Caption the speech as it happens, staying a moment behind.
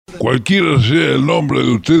Cualquiera sea el nombre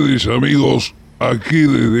de ustedes, amigos, aquí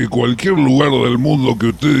desde cualquier lugar del mundo que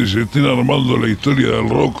ustedes estén armando la historia del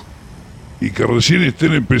rock y que recién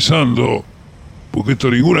estén empezando, porque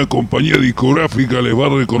esto ninguna compañía discográfica les va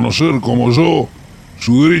a reconocer como yo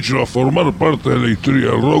su derecho a formar parte de la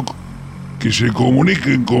historia del rock, que se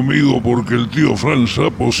comuniquen conmigo porque el tío Frank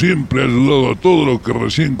Zappo siempre ha ayudado a todos los que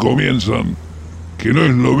recién comienzan, que no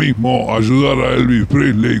es lo mismo ayudar a Elvis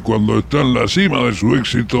Presley cuando está en la cima de su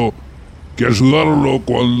éxito que ayudarlo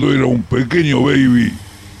cuando era un pequeño baby,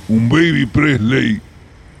 un baby Presley,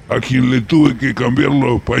 a quien le tuve que cambiar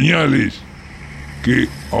los pañales, que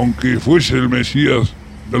aunque fuese el mesías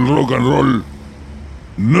del rock and roll,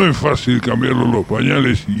 no es fácil cambiarle los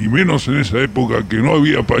pañales, y menos en esa época que no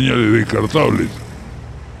había pañales descartables.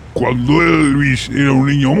 Cuando Elvis era un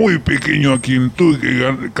niño muy pequeño a quien tuve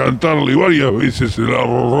que cantarle varias veces el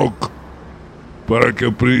arroz rock para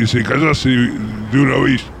que se callase de una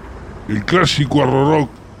vez. El clásico arroz rock,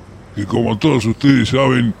 que como todos ustedes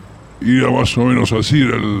saben, era más o menos así,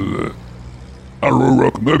 era el arroz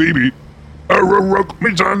rock, my baby, arroz rock,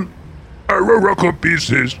 my son, arroz rock of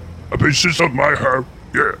pieces of my heart,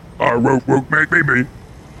 yeah, arroz rock, my baby,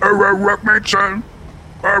 arroz rock, my son,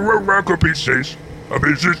 arroz rock of pieces. A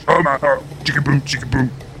veces, chiquipum, chiquipum.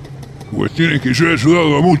 Cuestión es que yo he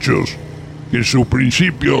ayudado a muchos que en sus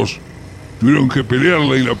principios tuvieron que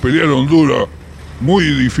pelearla y la pelearon dura, muy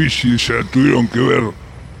difícil, se la tuvieron que ver.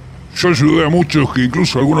 Yo ayudé a muchos que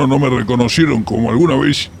incluso algunos no me reconocieron, como alguna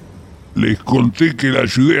vez les conté que la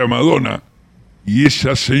ayudé a Madonna, y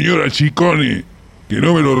esa señora Ciccone, que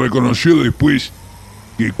no me lo reconoció después,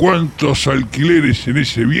 que cuántos alquileres en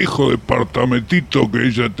ese viejo departamentito que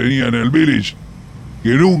ella tenía en el Village,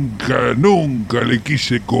 que nunca le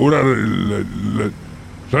quise cobrar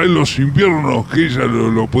 ¿sabes los inviernos que ella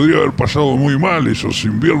lo podría haber pasado muy mal, esos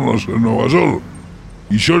inviernos en Nueva York?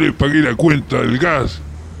 Y yo le pagué la cuenta del gas,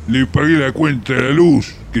 le pagué la cuenta de la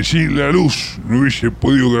luz, que sin la luz no hubiese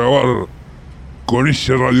podido grabar con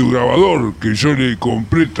ese radiograbador que yo le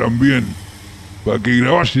compré también, para que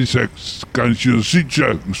grabase esas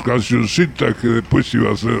cancioncitas que después iba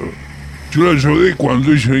a hacer. Yo la ayudé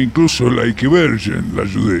cuando hizo incluso Like a Virgin, la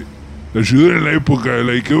ayudé. La ayudé en la época de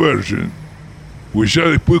Like a Virgin. Pues ya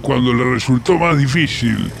después cuando le resultó más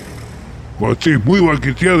difícil, cuando estés muy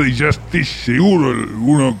baqueteada y ya estés seguro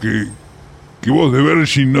uno que vos de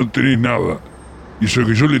Virgin no tenés nada. Y eso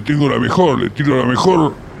que yo le tengo la mejor, le tiro la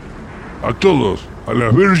mejor a todos, a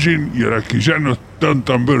las Virgin y a las que ya no están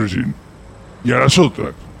tan Virgin. Y a las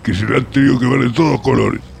otras, que se le han tenido que ver de todos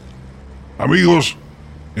colores. Amigos,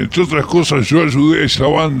 entre otras cosas, yo ayudé a esa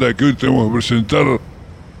banda que hoy tenemos que presentar.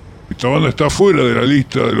 Esta banda está fuera de la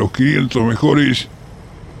lista de los 500 mejores,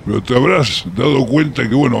 pero te habrás dado cuenta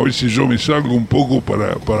que, bueno, a veces yo me salgo un poco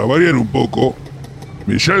para variar un poco.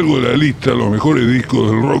 Me salgo de la lista de los mejores discos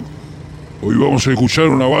del rock. Hoy vamos a escuchar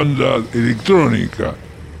una banda electrónica,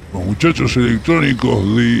 los muchachos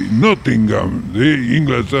electrónicos de Nottingham, de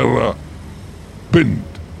Inglaterra, Bent.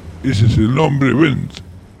 Ese es el nombre, Bent.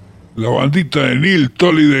 La bandita de Neil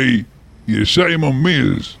Tolliday y de Simon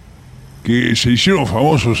Mills, que se hicieron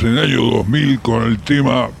famosos en el año 2000 con el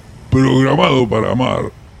tema Programado para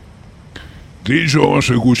Amar. De ello vamos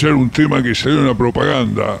a escuchar un tema que salió en una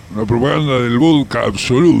propaganda del vodka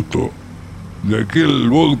absoluto, de aquel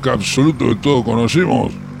vodka absoluto que todos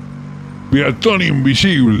conocemos, Peatón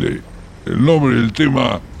Invisible, el nombre del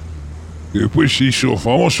tema que después se hizo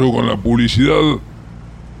famoso con la publicidad.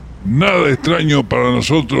 Nada extraño para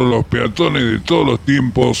nosotros los peatones de todos los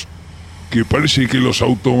tiempos, que parece que los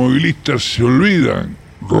automovilistas se olvidan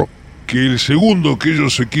que el segundo que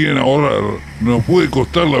ellos se quieren ahorrar nos puede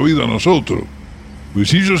costar la vida a nosotros. Pues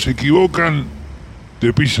si ellos se equivocan,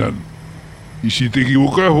 te pisan. Y si te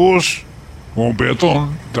equivocás vos, como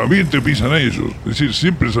peatón, también te pisan ellos. Es decir,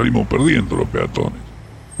 siempre salimos perdiendo los peatones.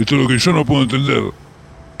 Esto es lo que yo no puedo entender.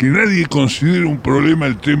 Que nadie considere un problema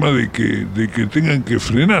el tema de que tengan que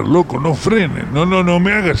frenar, loco, no frenen. No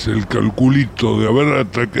me hagas el calculito de haber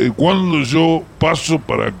atacado. Cuando yo paso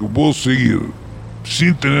para que vos seguir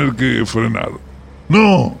sin tener que frenar.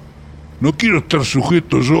 No quiero estar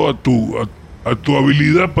sujeto yo a tu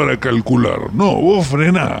habilidad para calcular. No, vos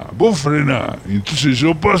frená. Entonces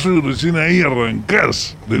yo paso y recién ahí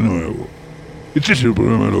arrancás de nuevo. Este es el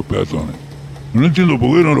problema de los peatones. No entiendo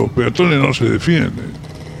por qué los peatones no se defienden.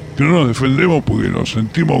 Que no nos defendemos porque nos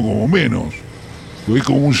sentimos como menos. Hay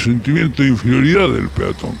como un sentimiento de inferioridad del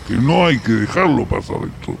peatón, que no hay que dejarlo pasar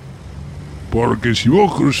esto. Porque si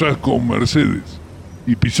vos cruzás con Mercedes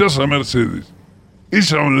y pisás a Mercedes,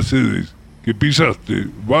 esa Mercedes que pisaste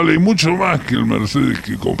vale mucho más que el Mercedes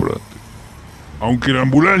que compraste. aunque la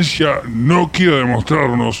ambulancia no quiera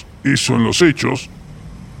demostrarnos eso en los hechos,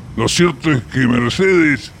 lo cierto es que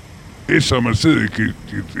Mercedes, esa Mercedes que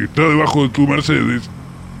está debajo de tu Mercedes,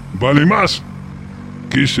 vale más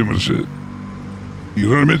que ese Mercedes. Y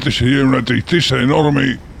realmente sería una tristeza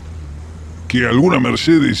enorme que alguna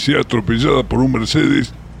Mercedes sea atropellada por un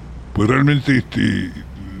Mercedes, pues realmente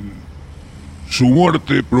su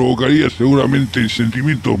muerte provocaría seguramente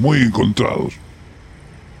sentimientos muy encontrados.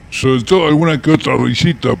 Sobre todo alguna que otra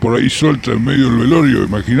risita por ahí suelta en medio del velorio.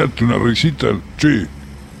 Imagínate una risita, che,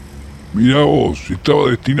 mirá vos, estaba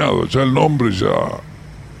destinado, ya el nombre, ya...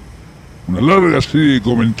 Una larga serie de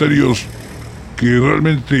comentarios que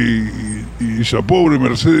realmente y esa pobre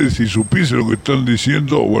Mercedes, si supiese lo que están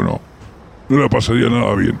diciendo, bueno, no la pasaría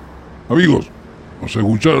nada bien. Amigos, vamos a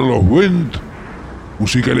escuchar los Vent,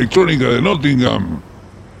 música electrónica de Nottingham,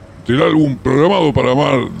 del álbum Programado para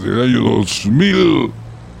Amar del año 2000.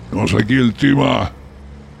 Tenemos aquí el tema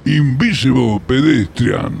Invisible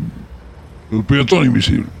Pedestrian, el peatón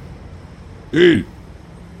invisible. ¡Ey!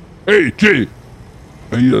 ¡Che!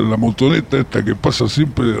 Ahí la motoneta esta que pasa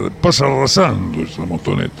siempre, pasa arrasando esa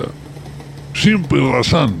motoneta. Siempre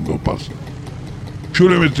arrasando pasa. Yo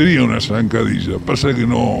le metería una zancadilla, pasa que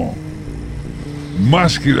no...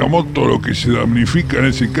 Más que la moto, lo que se damnifica en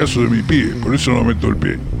ese caso de mi pie, por eso no meto el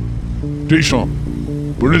pie. Jason,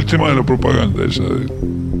 pon el tema de la propaganda esa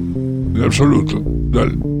de absoluto,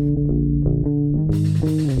 dale.